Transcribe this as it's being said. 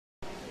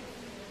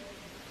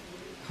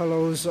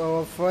Hello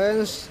our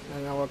friends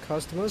and our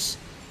customers.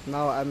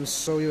 Now I'm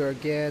showing you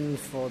again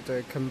for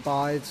the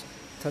combined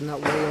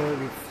turnout wheel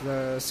with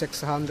the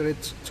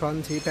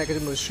 620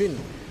 packaging machine.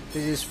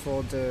 This is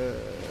for the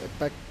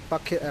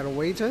bucket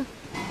elevator,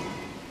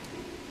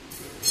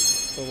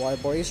 the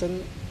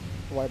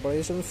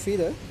vibration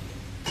feeder.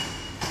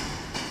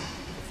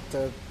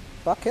 The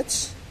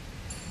buckets,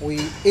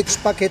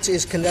 each bucket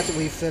is connected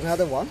with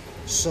another one,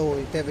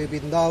 so there will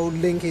be no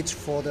linkage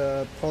for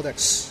the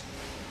products.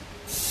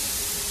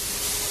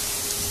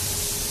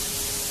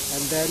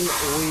 And then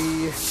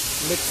we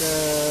make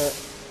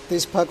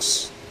these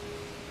pucks.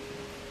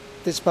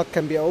 This puck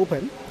can be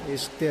open.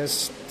 If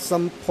there's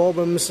some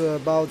problems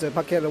about the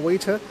bucket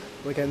elevator,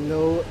 we can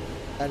know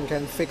and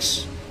can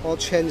fix or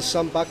change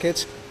some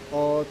buckets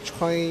or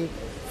train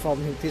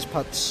from these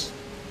parts.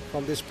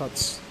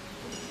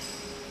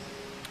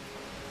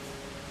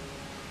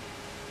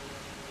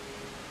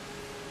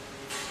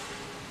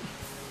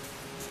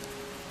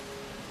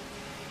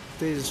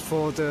 This is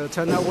for the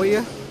turnout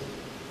wheel.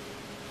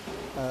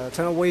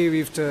 Turnout wheel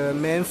with the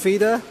main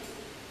feeder,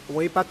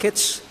 weigh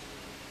buckets,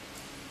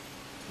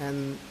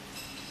 and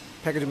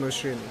packaging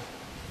machine.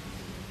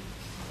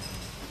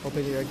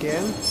 Open it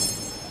again.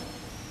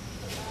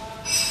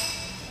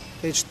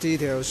 Each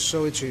detail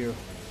show it to you.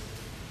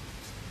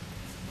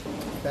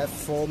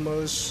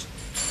 Platformers,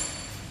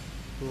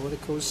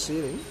 vertical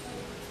ceiling,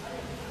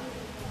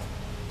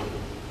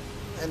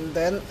 and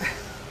then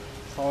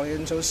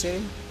horizontal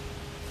ceiling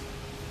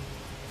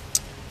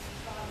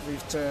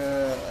with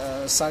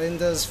the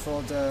cylinders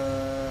for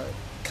the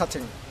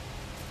cutting,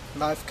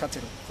 knife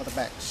cutting for the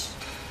bags.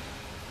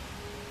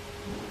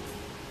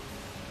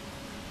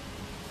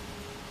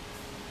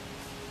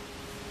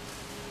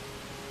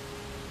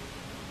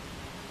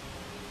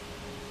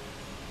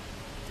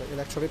 The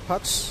electronic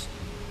parts.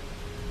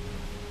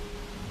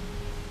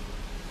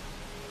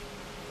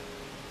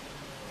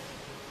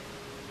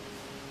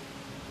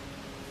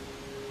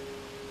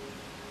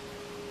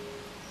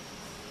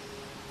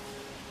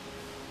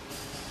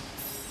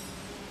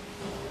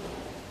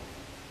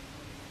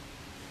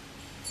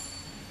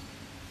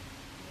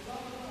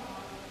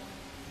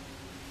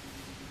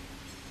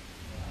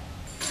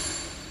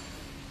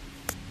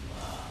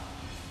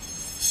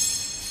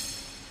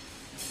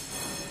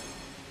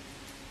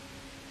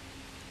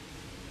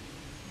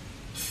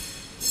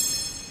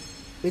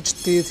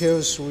 Each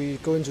details we're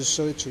going to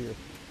show it to you.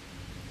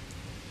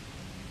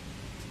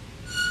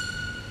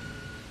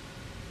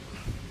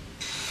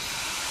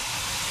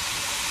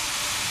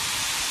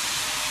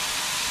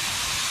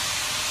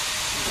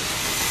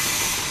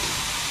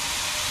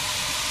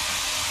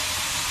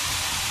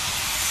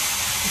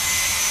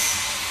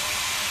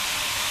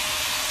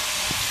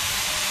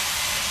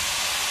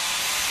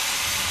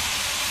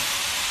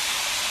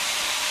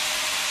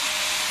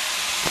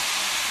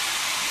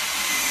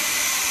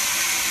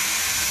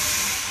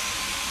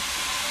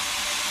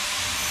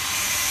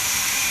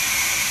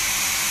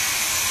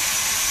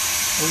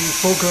 We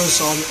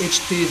focus on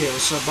each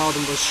details about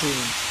the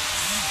machine.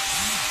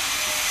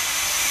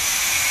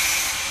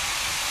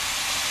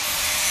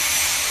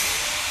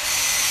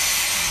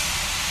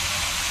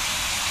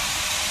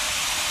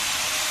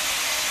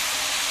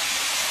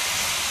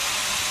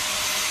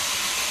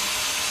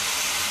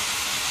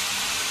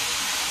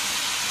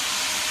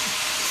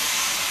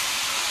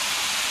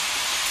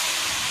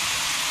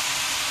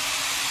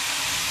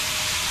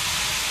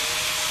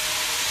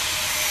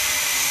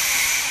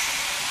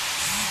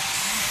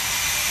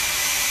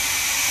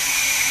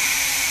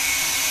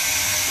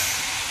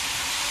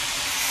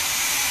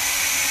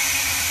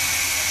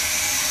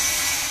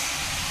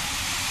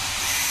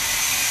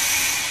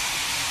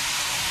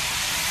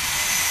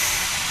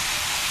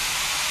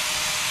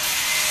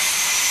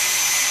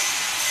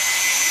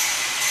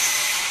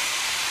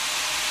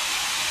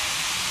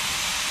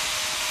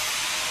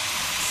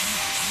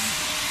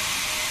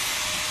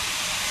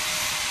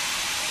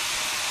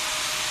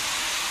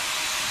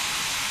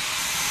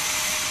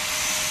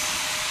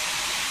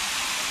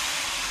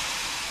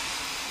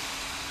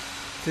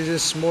 This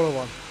is smaller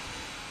one.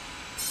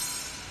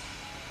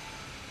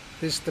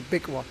 This is the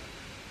big one.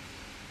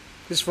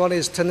 This one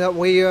is turnout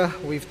wheel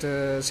with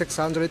the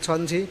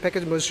 620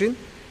 package machine.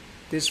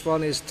 This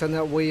one is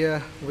turnout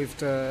wheel with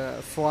the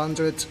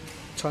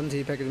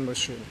 420 package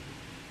machine.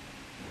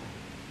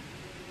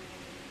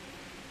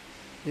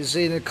 You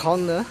see in the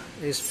corner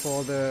is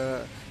for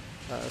the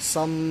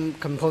some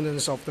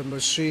components of the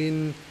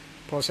machine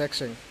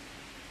processing.